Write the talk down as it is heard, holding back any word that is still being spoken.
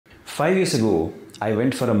5 years ago, I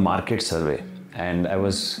went for a market survey and I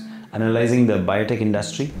was analyzing the biotech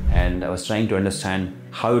industry and I was trying to understand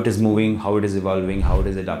how it is moving, how it is evolving, how it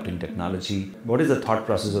is adopting technology, what is the thought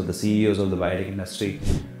process of the CEOs of the biotech industry,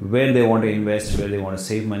 where they want to invest, where they want to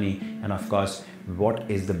save money, and of course, what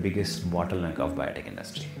is the biggest bottleneck of biotech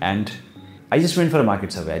industry. And I just went for a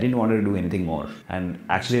market survey. I didn't want to do anything more. And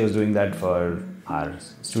actually I was doing that for our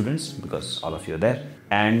students because all of you are there.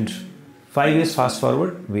 And 5 years fast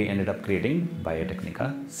forward, we ended up creating Biotecnika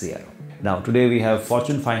CRO. Now today we have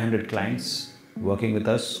Fortune 500 clients working with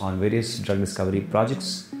us on various drug discovery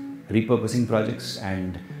projects, repurposing projects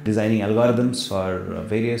and designing algorithms for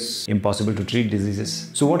various impossible to treat diseases.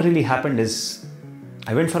 So what really happened is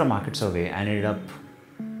I went for a market survey and ended up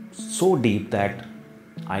so deep that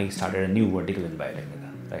I started a new vertical in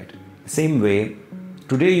Biotecnika, right? Same way,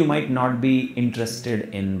 today you might not be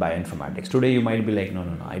interested in bioinformatics. Today you might be like, no,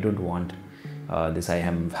 I don't want this. I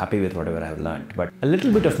am happy with whatever I have learned. But a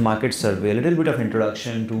little bit of market survey, a little bit of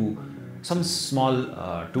introduction to some small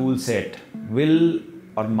tool set will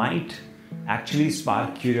or might actually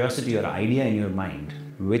spark curiosity or idea in your mind,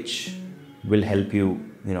 which will help you,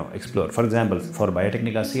 explore. For example, for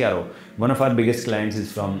Biotecnika CRO, one of our biggest clients is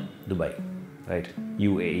from Dubai. Right,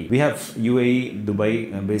 UAE. We have UAE,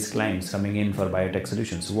 Dubai-based clients coming in for biotech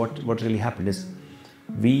solutions. What really happened is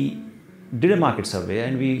we did a market survey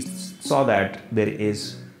and we saw that there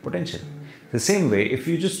is potential. The same way, if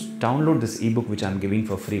you just download this ebook, which I'm giving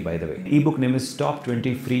for free, by the way. Ebook name is Top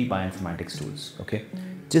 20 Free Bioinformatics Tools. Okay,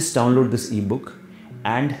 just download this ebook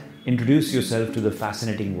and introduce yourself to the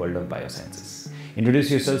fascinating world of biosciences.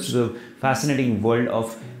 Introduce yourself to the fascinating world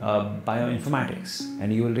of bioinformatics,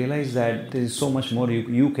 and you will realize that there is so much more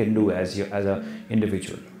you can do as an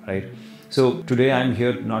individual, right? So today I'm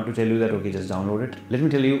here not to tell you that, okay, just download it. Let me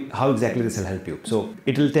tell you how exactly this will help you. So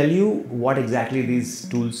it will tell you what exactly these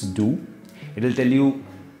tools do. It will tell you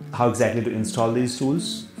how exactly to install these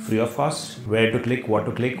tools free of cost, where to click, what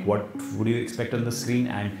would you expect on the screen,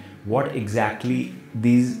 and what exactly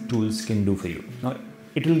these tools can do for you. Now,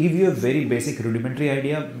 it will give you a very basic rudimentary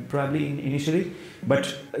idea probably initially,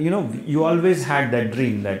 but you always had that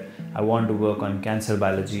dream that I want to work on cancer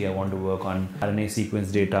biology, I want to work on RNA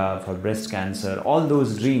sequence data for breast cancer, all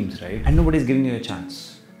those dreams, right? And nobody's giving you a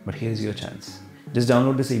chance, but here's your chance. Just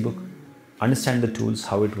download this ebook, understand the tools,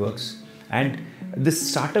 how it works, and this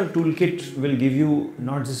starter toolkit will give you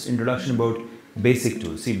not just introduction about basic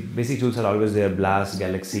tools. See, basic tools are always there: BLAST,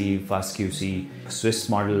 Galaxy, FastQC, Swiss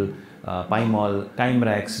model, PyMol,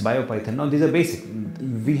 TimeRex, BioPython. Now these are basic.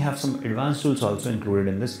 We have some advanced tools also included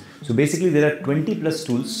in this. So basically there are 20 plus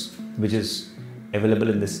tools which is available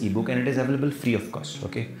in this ebook, and it is available free of cost.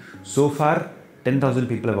 Okay. So far 10,000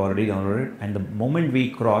 people have already downloaded, and the moment we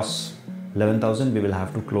cross 11,000 we will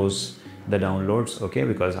have to close the downloads, okay,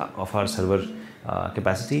 because of our server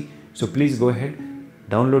capacity. So please go ahead,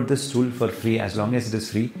 download this tool for free as long as it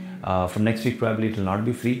is free. From next week probably it will not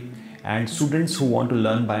be free. And students who want to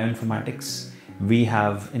learn bioinformatics, we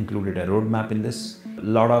have included a roadmap in this. A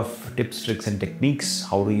lot of tips, tricks and techniques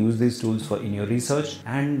how to use these tools in your research,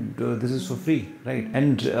 and this is for free, right?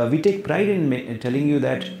 And we take pride in telling you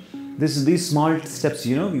that these small steps,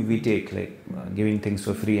 we take, like giving things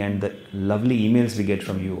for free, and the lovely emails we get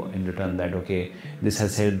from you in return that, okay, this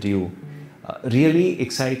has helped you, really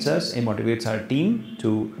excites us and motivates our team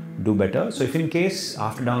to do better. So if in case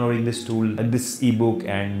after downloading this tool, this ebook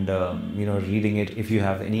and reading it, if you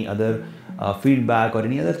have any other feedback or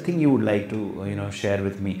any other thing you would like to share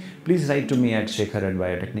with me, please write to me at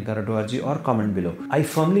shekhar@biotecnika.org or comment below. I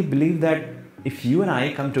firmly believe that if you and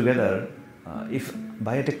I come together, if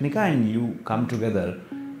Biotecnika and you come together,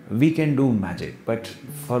 we can do magic. But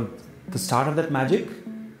for the start of that magic,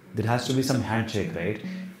 there has to be some handshake, right?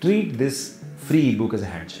 Treat this free ebook as a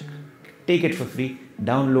handshake. Take it for free,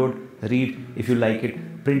 download, read. If you like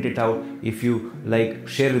it, print it out. If you like,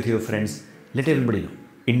 share with your friends. Let everybody know.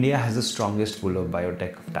 India has the strongest pool of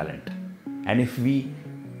biotech talent. And if we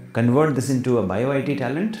convert this into a bio-IT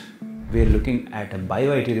talent, we are looking at a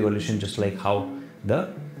bio-IT revolution, just like how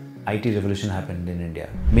the IT revolution happened in India.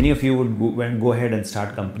 Many of you would go ahead and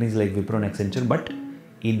start companies like Wipro and Accenture, but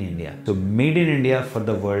in India. So made in India for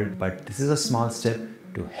the world, but this is a small step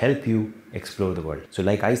to help you explore the world. So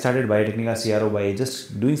like I started Biotecnika CRO by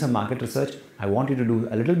just doing some market research. I want you to do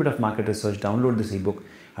a little bit of market research, download this ebook,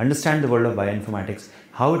 understand the world of bioinformatics,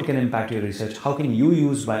 how it can impact your research, how can you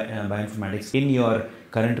use bioinformatics in your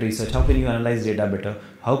current research, how can you analyze data better,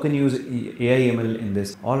 how can you use AI ML in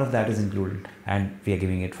this. All of that is included and we are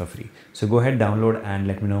giving it for free. So go ahead, download and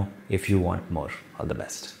let me know if you want more. All the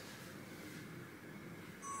best.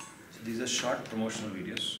 So these are short promotional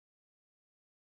videos.